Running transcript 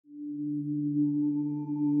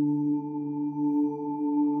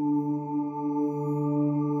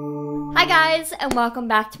Hi guys, and welcome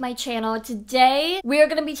back to my channel. Today we are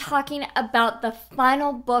going to be talking about the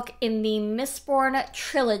final book in the Mistborn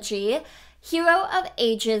trilogy, Hero of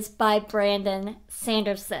Ages by Brandon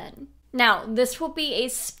Sanderson. Now, this will be a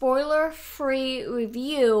spoiler-free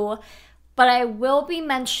review, but I will be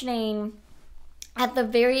mentioning at the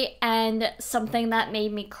very end something that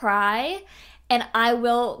made me cry. And I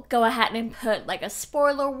will go ahead and put like a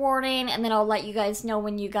spoiler warning, and then I'll let you guys know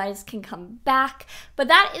when you guys can come back. But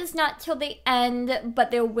that is not till the end,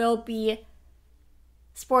 but there will be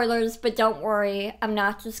spoilers, but don't worry, I'm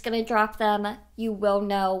not just gonna drop them. You will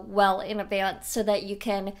know well in advance so that you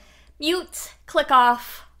can mute, click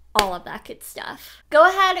off, all of that good stuff. Go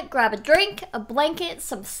ahead, grab a drink, a blanket,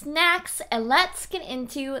 some snacks, and let's get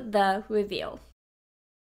into the review.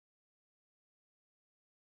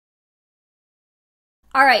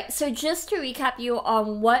 Alright, so just to recap you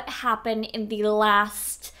on what happened in the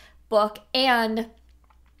last book, and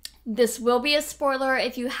this will be a spoiler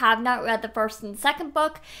if you have not read the first and second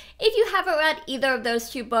book. If you haven't read either of those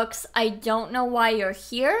two books, I don't know why you're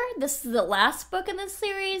here. This is the last book in this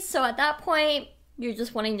series, so at that point, you're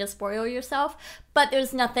just wanting to spoil yourself, but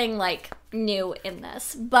there's nothing like new in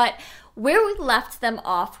this. But where we left them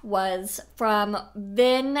off was from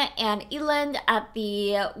Vin and Elend at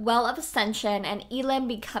the Well of Ascension, and Elend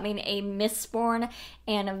becoming a Mistborn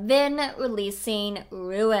and Vin releasing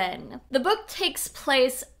Ruin. The book takes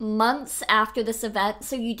place months after this event,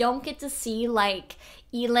 so you don't get to see like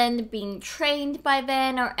Elend being trained by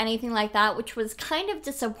Vin or anything like that, which was kind of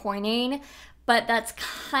disappointing, but that's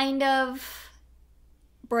kind of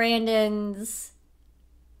Brandon's,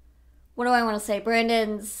 what do I want to say?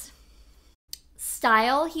 Brandon's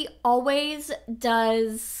style. He always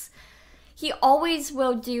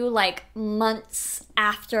will do like months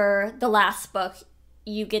after the last book,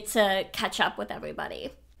 you get to catch up with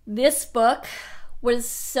everybody. This book was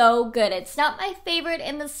so good. It's not my favorite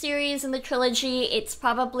in the series, in the trilogy. It's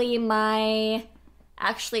probably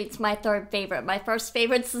it's my third favorite. My first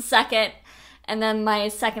favorite's the second, and then my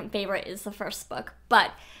second favorite is the first book.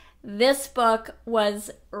 But this book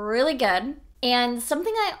was really good. And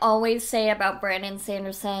something I always say about Brandon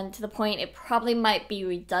Sanderson, to the point it probably might be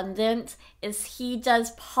redundant, is he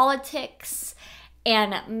does politics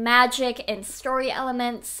and magic and story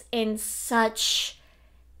elements in such...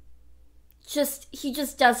 he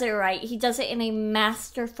just does it right. He does it in a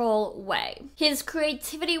masterful way. His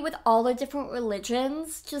creativity with all the different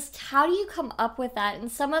religions, just how do you come up with that?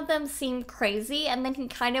 And some of them seem crazy, and then he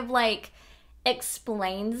kind of like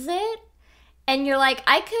explains it. And you're like,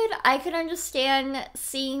 I could understand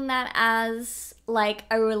seeing that as like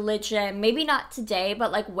a religion, maybe not today,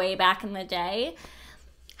 but like way back in the day,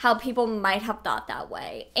 how people might have thought that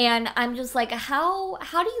way. And I'm just like, how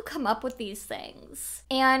do you come up with these things?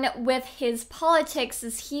 And with his politics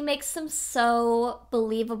is he makes them so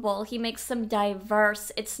believable. He makes them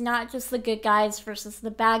diverse. It's not just the good guys versus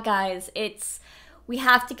the bad guys. It's, we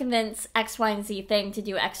have to convince X, Y, and Z thing to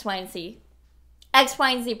do X, Y, and Z. X,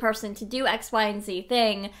 Y, and Z person to do X, Y, and Z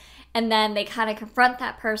thing. And then they kind of confront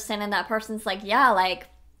that person, and that person's like, yeah, like,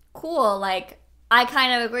 cool, like, I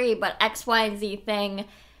kind of agree, but X, Y, and Z thing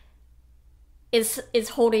is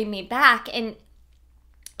holding me back. And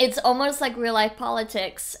it's almost like real life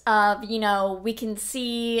politics of, you know, we can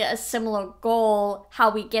see a similar goal,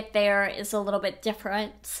 how we get there is a little bit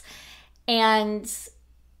different. And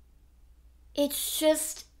it's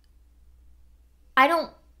just, I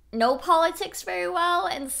don't know politics very well,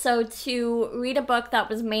 and so to read a book that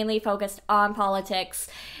was mainly focused on politics,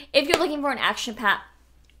 if you're looking for an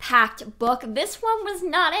action-packed book, this one was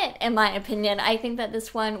not it, in my opinion. I think that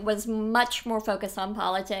this one was much more focused on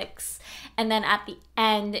politics, and then at the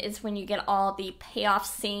end is when you get all the payoff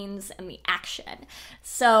scenes and the action.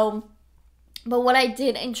 So, but what I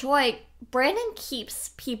did enjoy, Brandon keeps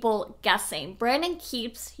people guessing. Brandon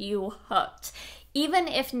keeps you hooked. Even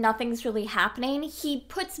if nothing's really happening, he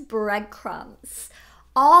puts breadcrumbs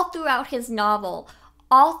all throughout his novel,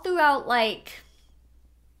 all throughout, like,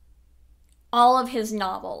 all of his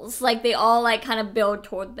novels. Like, they all, like, kind of build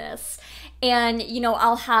toward this. And, you know,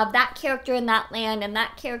 I'll have that character in that land and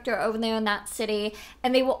that character over there in that city,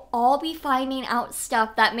 and they will all be finding out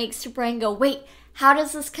stuff that makes your brain go, wait, how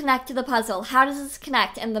does this connect to the puzzle? How does this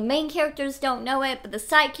connect? And the main characters don't know it, but the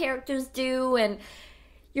side characters do, and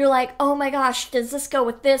you're like, oh my gosh, does this go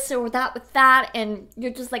with this or that with that? And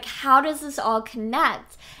you're just like, how does this all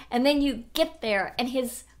connect? And then you get there, and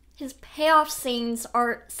his payoff scenes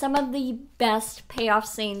are some of the best payoff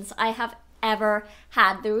scenes I have ever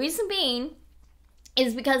had. The reason being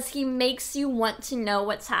is because he makes you want to know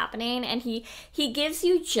what's happening, and he gives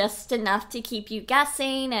you just enough to keep you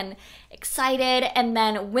guessing, and excited, and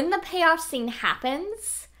then when the payoff scene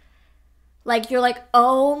happens, like, you're like,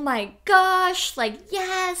 oh my gosh, like,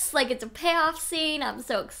 yes, like, it's a payoff scene, I'm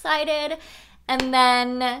so excited, and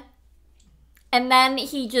then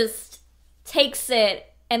he just takes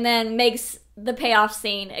it and then makes the payoff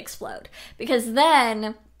scene explode, because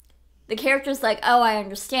then the character's like, oh, I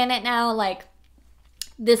understand it now, like,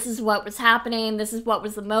 this is what was happening, this is what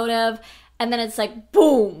was the motive, and then it's like,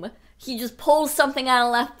 boom, he just pulls something out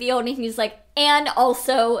of left field, and he's like, and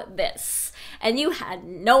also this, and you had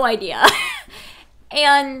no idea.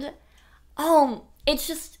 And, it's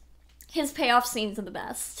just, his payoff scenes are the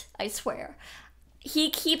best, I swear. He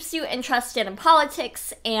keeps you interested in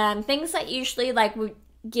politics and things that usually, like, would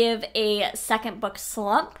give a second book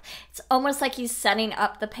slump. It's almost like he's setting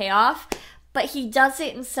up the payoff, but he does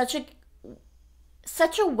it in such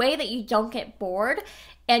a way that you don't get bored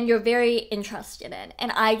and you're very interested in.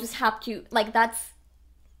 And I just have to, like, that's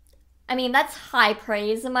high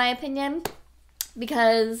praise in my opinion,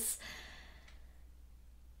 because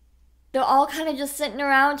they're all kind of just sitting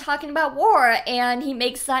around talking about war, and he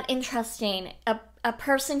makes that interesting. A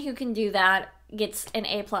person who can do that gets an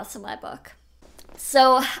A+ in my book.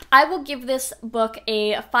 So I will give this book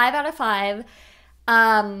a 5 out of 5.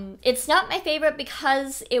 It's not my favorite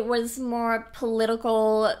because it was more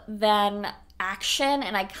political than action,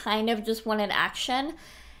 and I kind of just wanted action.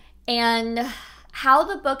 And how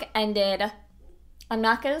the book ended, I'm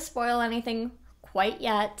not going to spoil anything quite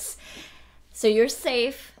yet, so you're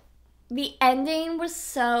safe. The ending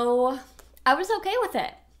was I was okay with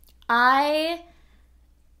it. I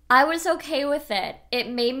was okay with it. It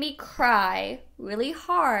made me cry really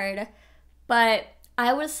hard, but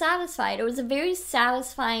I was satisfied. It was a very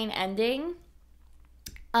satisfying ending,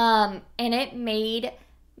 and it made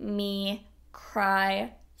me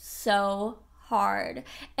cry so hard.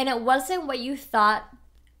 And it wasn't what you thought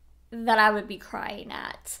that I would be crying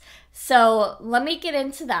at. So let me get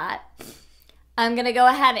into that. I'm going to go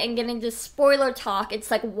ahead and get into spoiler talk. It's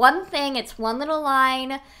like one thing, it's one little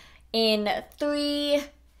line in 3,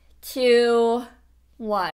 2,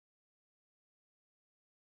 1.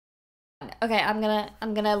 Okay, I'm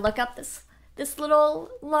gonna look up this little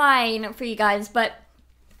line for you guys, but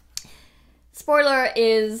spoiler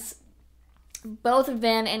is both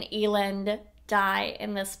Vin and Elend die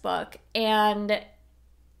in this book, and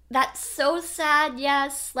that's so sad,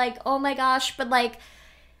 yes, like, oh my gosh, but like,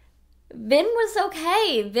 Vin was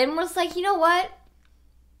okay. Vin was like, you know what?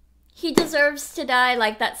 He deserves to die.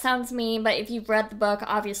 Like, that sounds mean, but if you've read the book,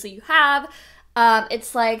 obviously you have.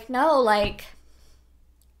 It's like, no, like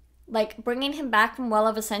bringing him back from Well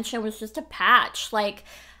of Ascension was just a patch. Like,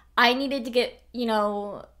 I needed to get,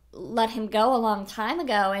 let him go a long time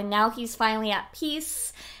ago, and now he's finally at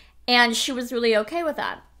peace, and she was really okay with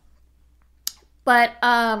that. But,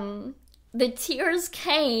 the tears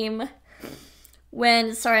came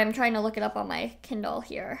when, sorry, I'm trying to look it up on my Kindle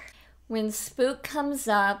here. When Spook comes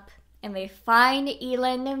up, and they find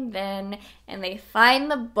Elend and Vin, and they find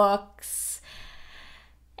the books,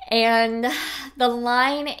 and the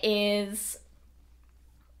line is,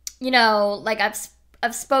 like,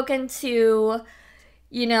 I've spoken to,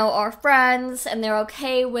 our friends, and they're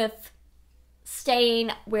okay with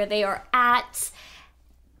staying where they are at,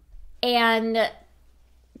 and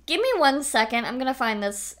give me 1 second, I'm gonna find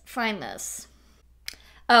this.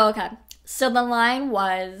 Oh, okay. So the line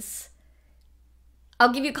was,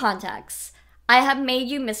 I'll give you context. I have made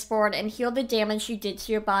you Mistborn and healed the damage you did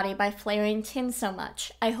to your body by flaring tin so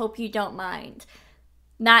much. I hope you don't mind.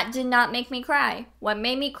 That did not make me cry. What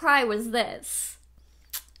made me cry was this.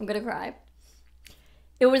 I'm gonna cry.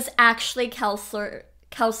 It was actually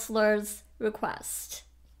Kelsler's request.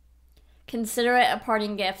 Consider it a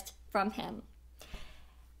parting gift from him.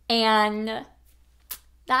 And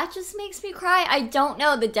that just makes me cry. I don't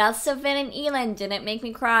know. The deaths of Vin and Elend didn't make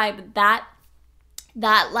me cry, but that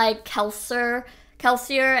like Kelsier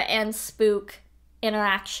and Spook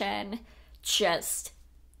interaction just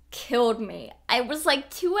killed me. I was like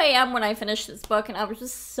 2 a.m. when I finished this book, and I was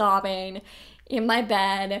just sobbing in my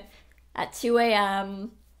bed at 2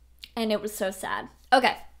 a.m. and it was so sad.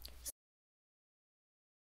 Okay.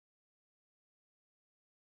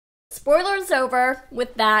 Spoilers over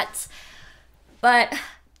with that, but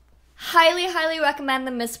highly, highly recommend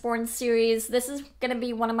the Mistborn series. This is going to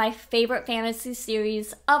be one of my favorite fantasy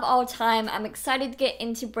series of all time. I'm excited to get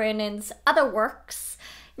into Brandon's other works.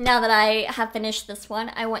 Now that I have finished this one,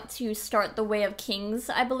 I want to start The Way of Kings,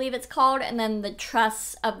 I believe it's called, and then The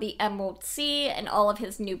Trusts of the Emerald Sea, and all of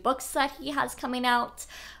his new books that he has coming out.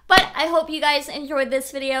 But I hope you guys enjoyed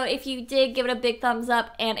this video. If you did, give it a big thumbs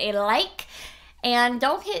up and a like. And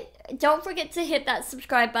don't forget to hit that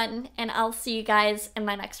subscribe button, and I'll see you guys in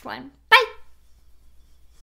my next one.